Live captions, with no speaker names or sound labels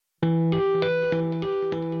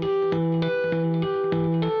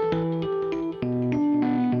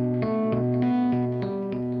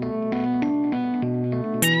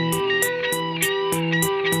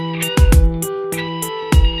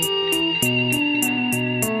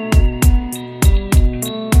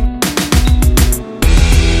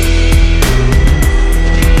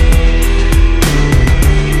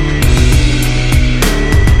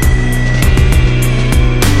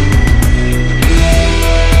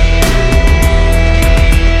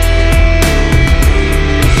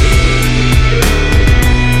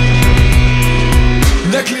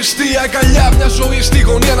ζωή στη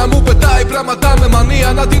γωνία να μου πετάει πράγματα με μανία.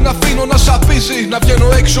 Να την αφήνω να σαπίζει, να βγαίνω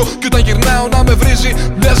έξω και όταν γυρνάω να με βρίζει.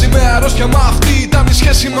 Μοιάζει με αρρώστια, μα αυτή ήταν η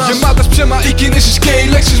σχέση μας. Γεμάτες ψέμα οι κινήσεις και οι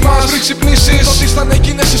λέξεις μας. Πριν ξυπνήσεις, ότι ήταν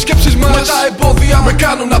εκείνες οι σκέψεις μας. Με τα εμπόδια με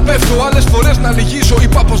κάνουν να πέφτω, άλλες φορές να λυγίζω.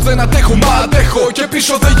 Είπα πως δεν αντέχω, μα αντέχω και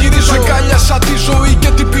πίσω δεν γυρίζω. Αγκάλιασα τη ζωή και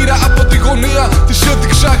την πήρα από τη γωνία. Της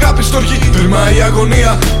έδειξα αγάπη στοργή, τερμά η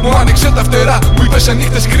αγωνία. Μου άνοιξε τα φτερά, μου είπε σε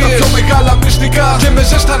νύχτες κρύες τα πιο μεγάλα μυστικά. Και με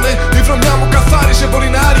ζέστανε, η βρωμιά μου καθάρισε. Μπορεί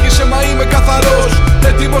να άργησε, μα είμαι καθαρός.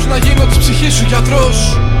 Έτοιμος να γίνω της ψυχής σου γιατρός.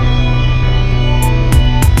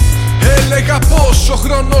 Έλεγα πως ο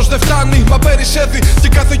χρόνος δεν φτάνει, μα περισσεύει. Και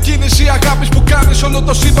κάθε κίνηση αγάπης που κάνεις όλο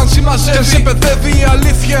το σύμπαν συμμαζεύει. Και σε παιδεύει η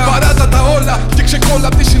αλήθεια, παράτα τα όλα και ξεκόλλα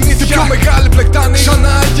απ' τη συνήθεια. Την πιο μεγάλη πλεκτάνη,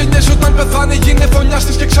 ξανά γενιές όταν πεθάνει. Γίνε φωνιάς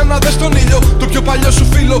της και ξανά δες τον ήλιο. Το πιο παλιό σου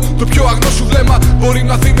φίλο, το πιο αγνό σου βλέμμα. Μπορεί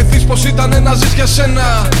να θυμηθείς πως ήταν να ζεις για σένα.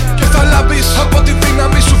 Και θα λάμπεις από τη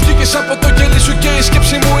δύναμη σου, βγήκες από το κέλι σου. Και η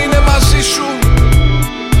σκέψη μου είναι μαζί σου.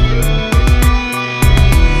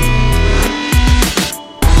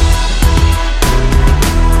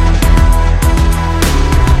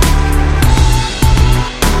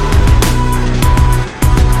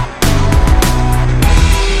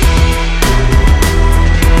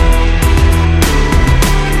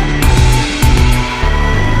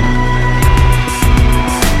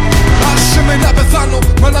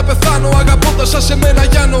 Αγαπώντας σε μένα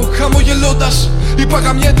Γιάννο, χαμογελώντας. Είπα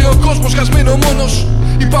γαμιέται ο κόσμος, χασμένο μόνος.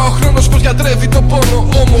 Είπα ο χρόνος πως γιατρεύει τον πόνο.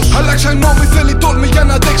 Όμως αλλάξαν νόμοι, θέλει τόλμη για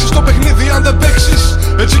να αντέξεις το παιχνίδι αν δεν παίξεις.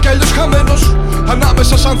 Έτσι κι αλλιώς χαμένος,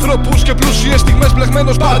 ανάμεσα σ' ανθρώπους και πλούσιες στιγμές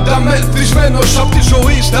μπλεγμένος. Πάντα μεθυσμένος απ' τη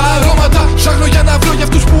ζωή στα αρώματα. Ψάχνω για να βρω για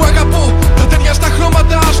αυτούς που αγαπώ τα τέρια στα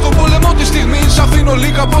χρώματα. Στον πόλεμο της στιγμής αφήνω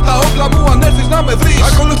λίγα από τα όπλα μου. Αν έρθεις να με βρεις,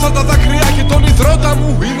 ακολουθώ τα δάκρυα και τον υδρότα μου.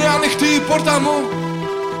 Είναι ανοιχτή η πόρτα μου.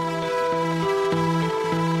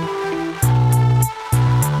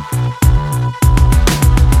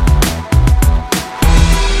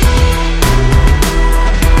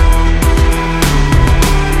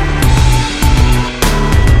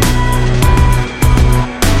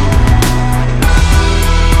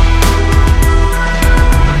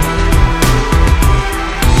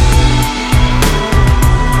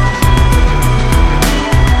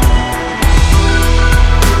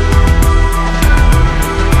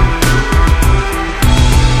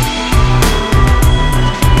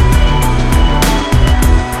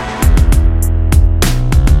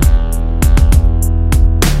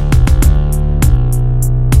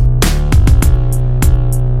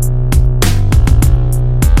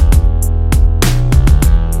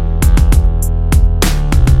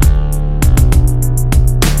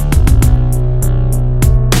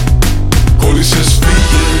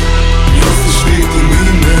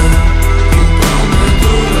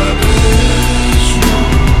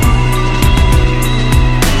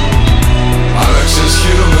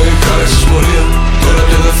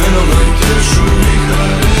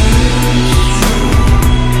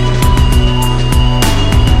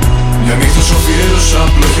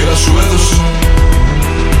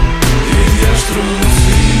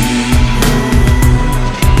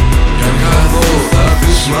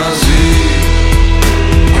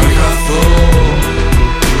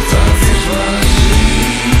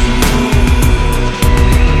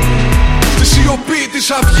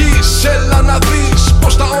 Έλα να δεις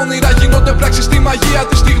πως τα όνειρα γίνονται πράξεις στη μαγεία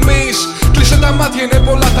της στιγμής. Κλείσε τα μάτια, είναι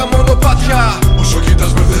πολλά τα μονοπάτια. Όσο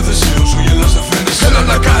κοιτάς μπερδεύεσαι, όσο γελάς δεν φαίνεσαι. Έλα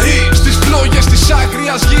να καείς στις φλόγες της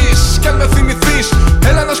άγριας γης. Κι αν με θυμηθείς,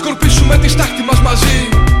 έλα να σκορπίσουμε τη στάχτη μας μαζί.